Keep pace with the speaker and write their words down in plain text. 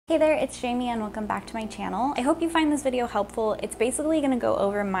Hey there, it's Jamie and welcome back to my channel. I hope you find this video helpful. It's basically going to go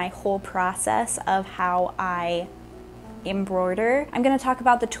over my whole process of how I embroider. I'm going to talk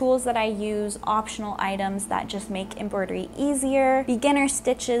about the tools that I use, optional items that just make embroidery easier, beginner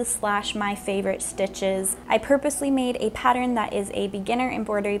stitches slash my favorite stitches. I purposely made a pattern that is a beginner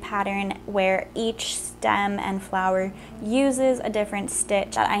embroidery pattern where each stem and flower uses a different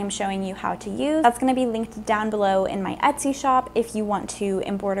stitch that I am showing you how to use. That's going to be linked down below in my Etsy shop if you want to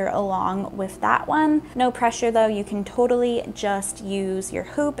embroider along with that one. No pressure though, you can totally just use your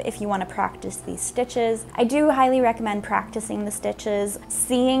hoop if you want to practice these stitches. I do highly recommend practicing the stitches.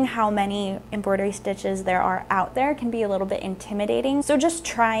 Seeing how many embroidery stitches there are out there can be a little bit intimidating, so just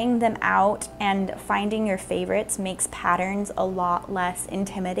trying them out and finding your favorites makes patterns a lot less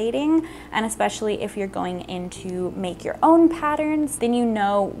intimidating, and especially if you're going in to make your own patterns, then you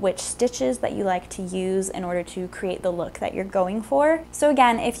know which stitches that you like to use in order to create the look that you're going for. So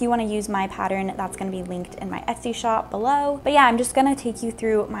again, if you want to use my pattern, that's going to be linked in my Etsy shop below. But yeah, I'm just going to take you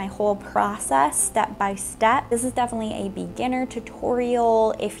through my whole process step by step. This is definitely a beginner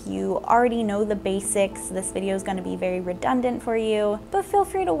tutorial. If you already know the basics, this video is going to be very redundant for you, but feel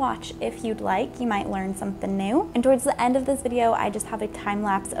free to watch if you'd like. You might learn something new. And towards the end of this video, I just have a time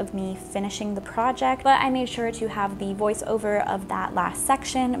lapse of me finishing the project, but I made sure to have the voiceover of that last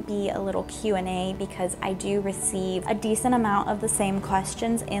section be a little Q&A because I do receive a decent amount of the same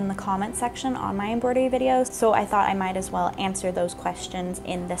questions in the comment section on my embroidery videos, so I thought I might as well answer those questions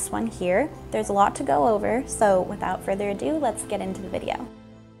in this one here. There's a lot to go over, so without further ado, let's get into the video.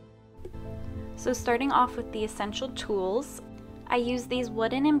 So starting off with the essential tools, I use these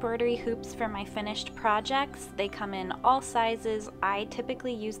wooden embroidery hoops for my finished projects. They come in all sizes. I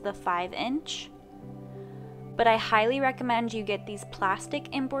typically use the 5-inch, but I highly recommend you get these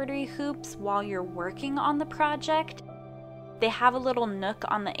plastic embroidery hoops while you're working on the project. They have a little nook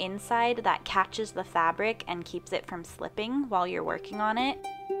on the inside that catches the fabric and keeps it from slipping while you're working on it.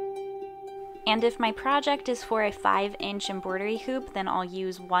 And if my project is for a 5-inch embroidery hoop, then I'll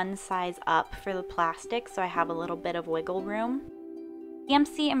use one size up for the plastic so I have a little bit of wiggle room.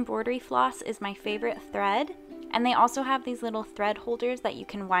 EMC embroidery floss is my favorite thread, and they also have these little thread holders that you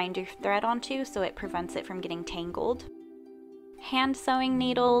can wind your thread onto so it prevents it from getting tangled. Hand sewing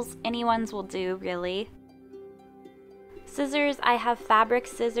needles, any ones will do really. Scissors, I have fabric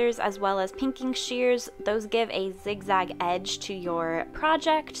scissors as well as pinking shears. Those give a zigzag edge to your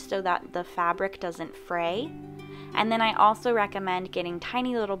project so that the fabric doesn't fray. And then I also recommend getting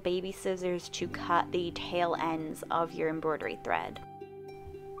tiny little baby scissors to cut the tail ends of your embroidery thread.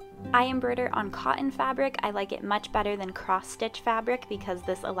 I embroider on cotton fabric. I like it much better than cross-stitch fabric because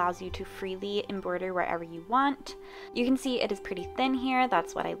this allows you to freely embroider wherever you want. You can see it is pretty thin here,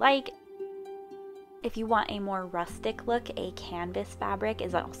 that's what I like. If you want a more rustic look, a canvas fabric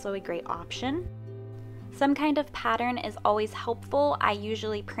is also a great option. Some kind of pattern is always helpful. I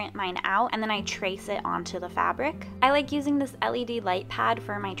usually print mine out and then I trace it onto the fabric. I like using this LED light pad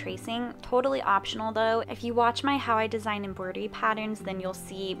for my tracing. Totally optional though. If you watch my How I Design Embroidery patterns, then you'll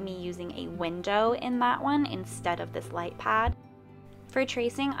see me using a window in that one instead of this light pad. For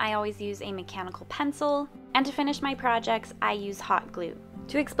tracing, I always use a mechanical pencil, and to finish my projects, I use hot glue.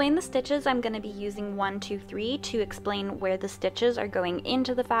 To explain the stitches, I'm going to be using 1, 2, 3 to explain where the stitches are going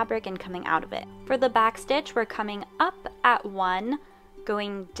into the fabric and coming out of it. For the back stitch, we're coming up at 1,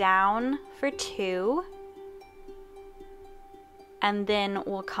 going down for 2, and then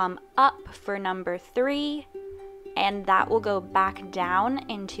we'll come up for number 3, and that will go back down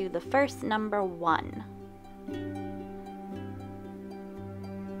into the first number 1.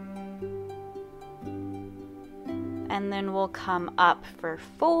 And then we'll come up for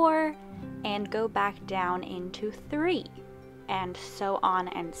 4 and go back down into 3, and so on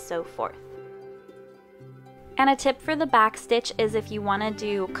and so forth. And a tip for the back stitch is if you want to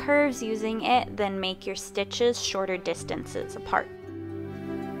do curves using it, then make your stitches shorter distances apart.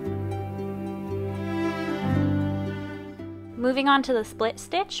 Moving on to the split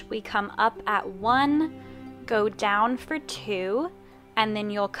stitch, we come up at 1, go down for 2, and then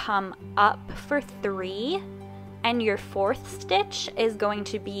you'll come up for 3. And your 4th stitch is going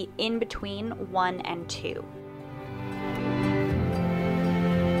to be in between 1 and 2.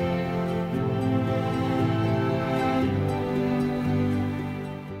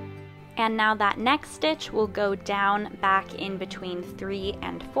 And now that next stitch will go down back in between 3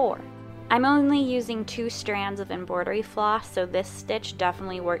 and 4. I'm only using 2 strands of embroidery floss, so this stitch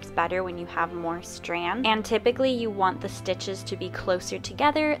definitely works better when you have more strands. And typically you want the stitches to be closer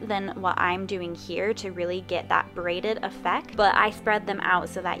together than what I'm doing here to really get that braided effect, but I spread them out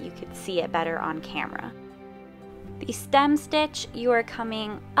so that you could see it better on camera. The stem stitch, you are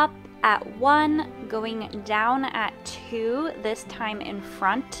coming up at 1, going down at 2, this time in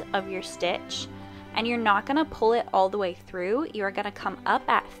front of your stitch, and you're not going to pull it all the way through. You're going to come up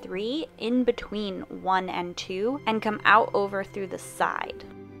at 3 in between 1 and 2 and come out over through the side.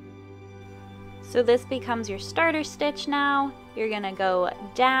 So this becomes your starter stitch now. You're going to go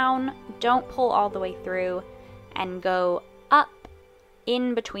down, don't pull all the way through, and go up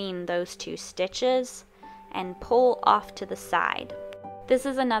in between those 2 stitches and pull off to the side. This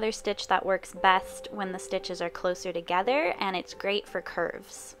is another stitch that works best when the stitches are closer together, and it's great for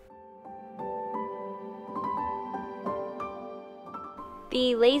curves.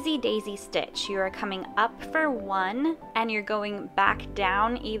 The lazy daisy stitch, you are coming up for 1 and you're going back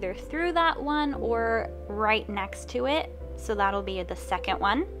down either through that one or right next to it. So that'll be the second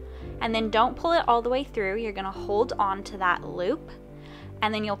one. And then don't pull it all the way through. You're gonna hold on to that loop,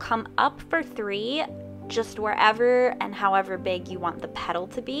 and then you'll come up for 3, just wherever and however big you want the petal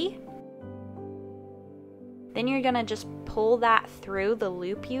to be. Then you're gonna just pull that through the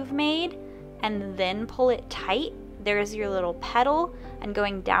loop you've made and then pull it tight. There's your little petal, and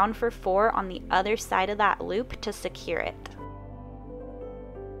going down for 4 on the other side of that loop to secure it.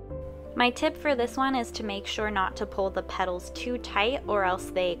 My tip for this one is to make sure not to pull the petals too tight, or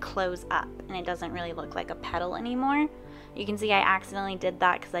else they close up and it doesn't really look like a petal anymore. You can see I accidentally did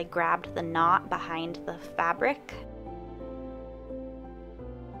that because I grabbed the knot behind the fabric.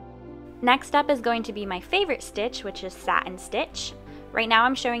 Next up is going to be my favorite stitch, which is Satin Stitch. Right now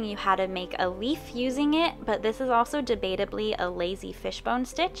I'm showing you how to make a leaf using it, but this is also debatably a lazy fishbone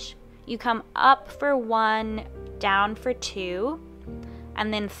stitch. You come up for 1, down for 2,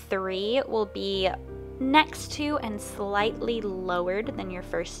 and then 3 will be next to and slightly lowered than your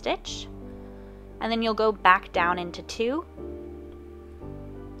first stitch. And then you'll go back down into 2.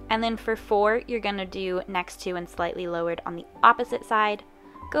 And then for 4, you're gonna do next to and slightly lowered on the opposite side,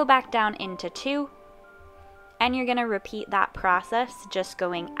 go back down into 2, and you're gonna repeat that process, just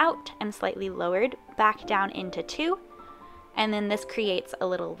going out and slightly lowered, back down into 2, and then this creates a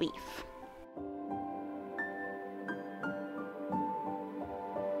little leaf.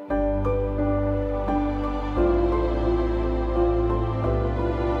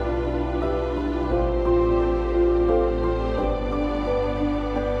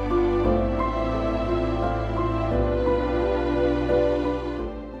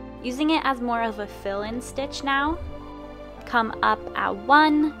 Using it as more of a fill-in stitch now, come up at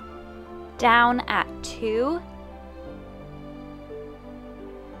 1, down at 2,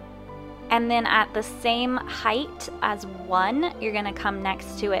 and then at the same height as 1, you're gonna come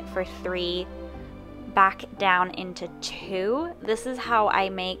next to it for 3, back down into 2. This is how I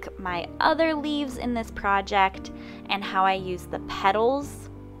make my other leaves in this project and how I use the petals.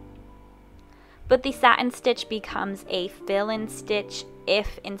 But the satin stitch becomes a fill-in stitch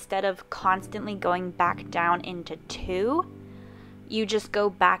if instead of constantly going back down into 2, you just go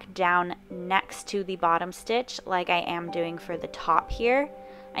back down next to the bottom stitch like I am doing for the top here.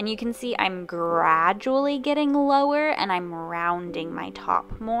 And you can see I'm gradually getting lower and I'm rounding my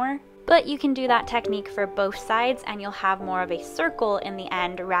top more. But you can do that technique for both sides and you'll have more of a circle in the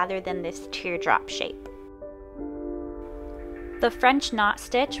end rather than this teardrop shape. The French knot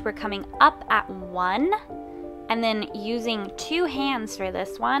stitch, we're coming up at 1, and then using 2 hands for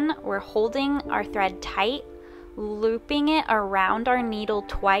this one, we're holding our thread tight, looping it around our needle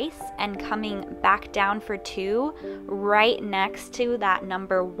twice, and coming back down for 2, right next to that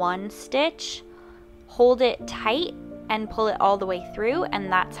number 1 stitch. Hold it tight and pull it all the way through,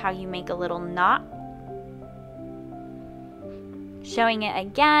 and that's how you make a little knot. Showing it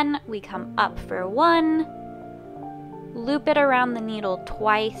again, we come up for 1, loop it around the needle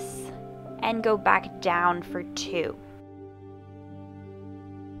twice, and go back down for 2.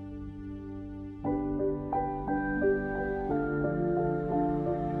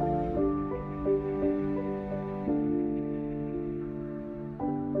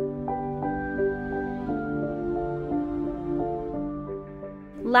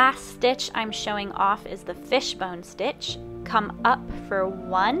 Last stitch I'm showing off is the fishbone stitch. Come up for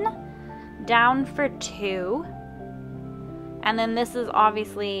 1, down for 2, and then this is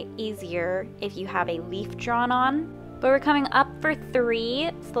obviously easier if you have a leaf drawn on. But we're coming up for 3,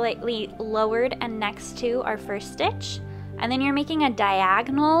 slightly lowered and next to our first stitch. And then you're making a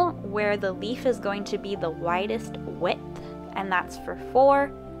diagonal where the leaf is going to be the widest width, and that's for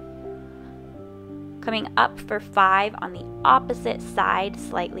 4. Coming up for 5 on the opposite side,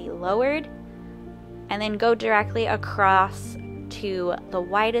 slightly lowered. And then go directly across to the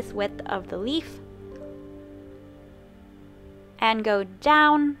widest width of the leaf, and go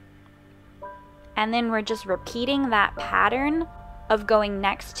down and then we're just repeating that pattern of going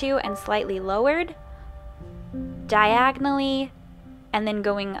next to and slightly lowered, diagonally, and then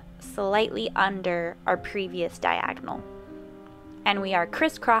going slightly under our previous diagonal. And we are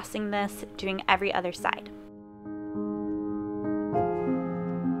crisscrossing this, doing every other side.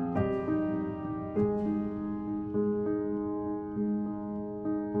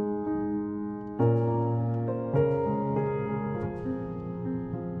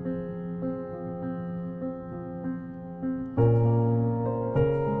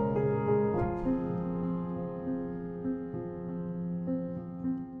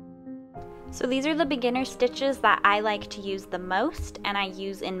 So these are the beginner stitches that I like to use the most and I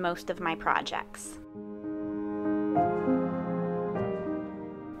use in most of my projects.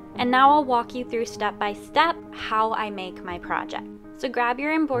 And now I'll walk you through step by step how I make my project. So grab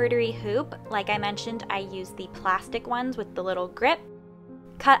your embroidery hoop. Like I mentioned, I use the plastic ones with the little grip.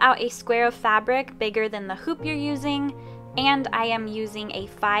 Cut out a square of fabric bigger than the hoop you're using, and I am using a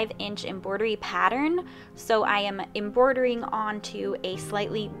 5-inch embroidery pattern, so I am embroidering onto a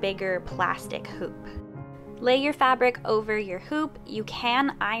slightly bigger plastic hoop. Lay your fabric over your hoop. You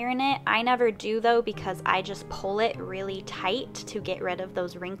can iron it. I never do though because I just pull it really tight to get rid of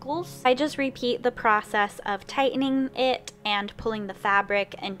those wrinkles. I just repeat the process of tightening it and pulling the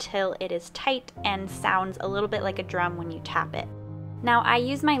fabric until it is tight and sounds a little bit like a drum when you tap it. Now I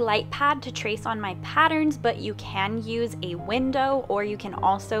use my light pad to trace on my patterns, but you can use a window or you can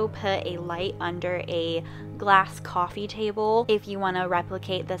also put a light under a glass coffee table if you want to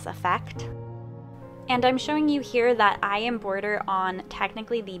replicate this effect. And I'm showing you here that I embroider on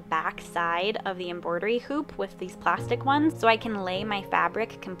technically the back side of the embroidery hoop with these plastic ones, so I can lay my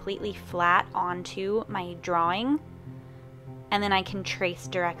fabric completely flat onto my drawing and then I can trace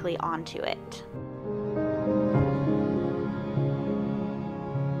directly onto it.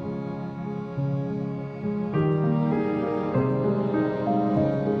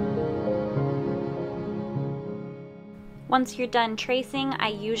 Once you're done tracing, I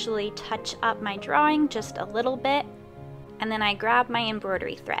usually touch up my drawing just a little bit, and then I grab my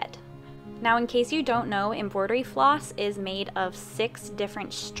embroidery thread. Now, in case you don't know, embroidery floss is made of 6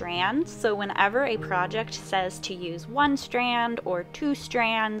 different strands, so whenever a project says to use 1 strand or 2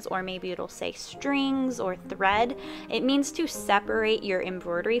 strands, or maybe it'll say strings or thread, it means to separate your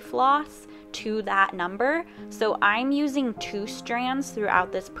embroidery floss to that number. So I'm using 2 strands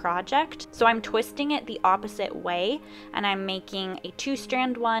throughout this project, so I'm twisting it the opposite way and I'm making a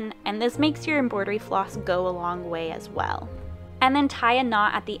 2-strand one, and this makes your embroidery floss go a long way as well. And then tie a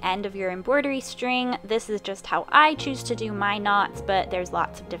knot at the end of your embroidery string. This is just how I choose to do my knots, but there's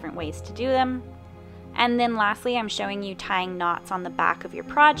lots of different ways to do them. And then lastly, I'm showing you tying knots on the back of your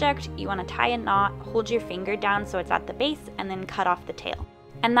project. You want to tie a knot, hold your finger down so it's at the base, and then cut off the tail.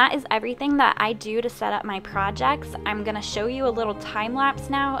 And that is everything that I do to set up my projects. I'm gonna show you a little time lapse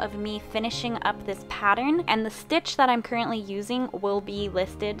now of me finishing up this pattern, and the stitch that I'm currently using will be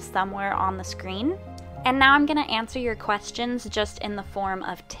listed somewhere on the screen. And now I'm gonna answer your questions just in the form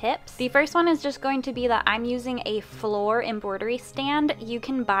of tips. The first one is just going to be that I'm using a floor embroidery stand. You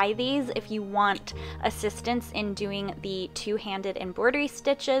can buy these if you want assistance in doing the 2-handed embroidery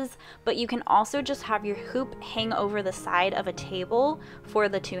stitches, but you can also just have your hoop hang over the side of a table for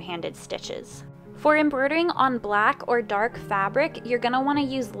the 2-handed stitches. For embroidering on black or dark fabric, you're going to want to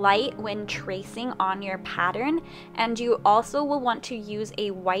use light when tracing on your pattern, and you also will want to use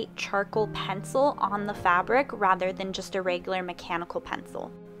a white charcoal pencil on the fabric rather than just a regular mechanical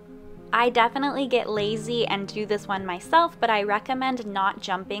pencil. I definitely get lazy and do this one myself, but I recommend not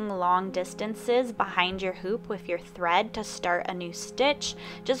jumping long distances behind your hoop with your thread to start a new stitch,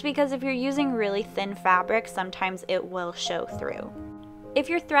 just because if you're using really thin fabric, sometimes it will show through. If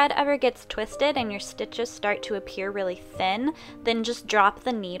your thread ever gets twisted and your stitches start to appear really thin, then just drop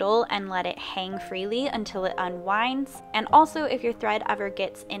the needle and let it hang freely until it unwinds. And also, if your thread ever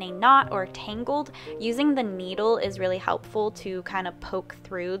gets in a knot or tangled, using the needle is really helpful to kind of poke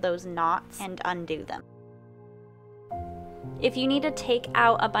through those knots and undo them. If you need to take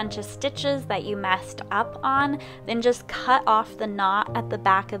out a bunch of stitches that you messed up on, then just cut off the knot at the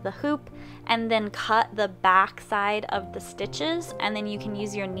back of the hoop and then cut the back side of the stitches, and then you can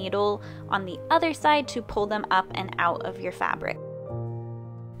use your needle on the other side to pull them up and out of your fabric.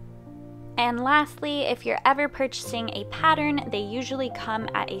 And lastly, if you're ever purchasing a pattern, they usually come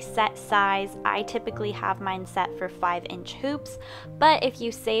at a set size. I typically have mine set for 5-inch hoops, but if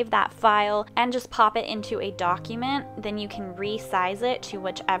you save that file and just pop it into a document, then you can resize it to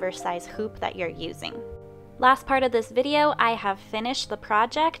whichever size hoop that you're using. Last part of this video, I have finished the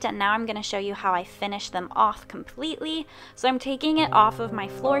project, and now I'm going to show you how I finish them off completely. So I'm taking it off of my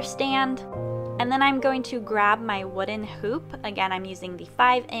floor stand, And then I'm going to grab my wooden hoop. Again, I'm using the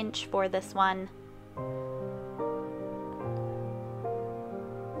 5" for this one.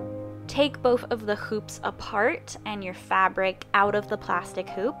 Take both of the hoops apart and your fabric out of the plastic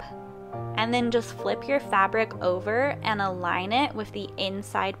hoop. And then just flip your fabric over and align it with the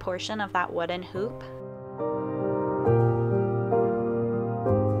inside portion of that wooden hoop.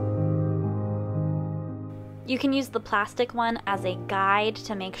 You can use the plastic one as a guide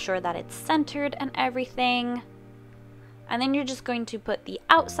to make sure that it's centered and everything. And then you're just going to put the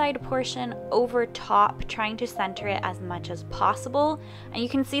outside portion over top, trying to center it as much as possible. And you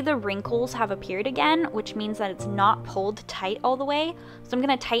can see the wrinkles have appeared again, which means that it's not pulled tight all the way. So I'm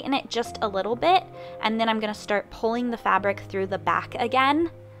going to tighten it just a little bit, and then I'm going to start pulling the fabric through the back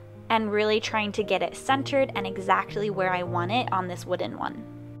again and really trying to get it centered and exactly where I want it on this wooden one.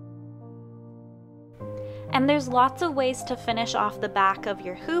 And there's lots of ways to finish off the back of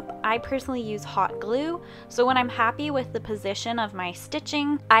your hoop. I personally use hot glue, so when I'm happy with the position of my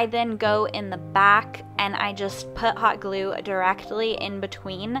stitching, I then go in the back and I just put hot glue directly in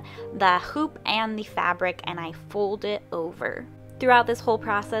between the hoop and the fabric, and I fold it over. Throughout this whole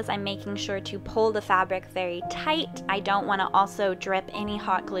process, I'm making sure to pull the fabric very tight. I don't want to also drip any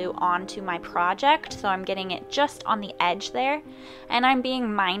hot glue onto my project, so I'm getting it just on the edge there. And I'm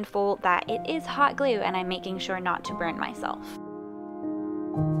being mindful that it is hot glue, and I'm making sure not to burn myself.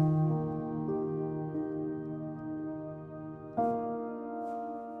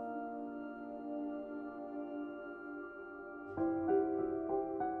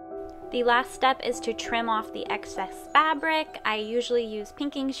 The last step is to trim off the excess fabric. I usually use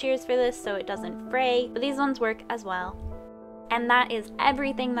pinking shears for this so it doesn't fray, but these ones work as well. And that is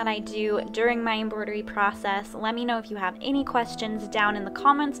everything that I do during my embroidery process. Let me know if you have any questions down in the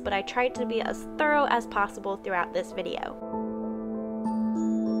comments, but I tried to be as thorough as possible throughout this video.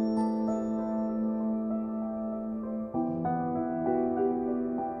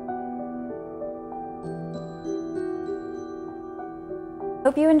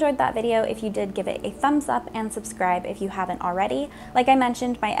 Hope you enjoyed that video. If you did, give it a thumbs up and subscribe if you haven't already. Like I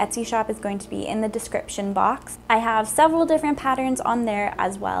mentioned, my Etsy shop is going to be in the description box. I have several different patterns on there,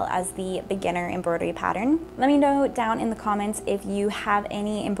 as well as the beginner embroidery pattern. Let me know down in the comments if you have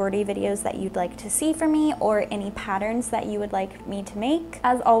any embroidery videos that you'd like to see from me, or any patterns that you would like me to make.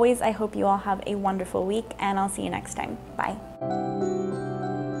 As always, I hope you all have a wonderful week, and I'll see you next time. Bye.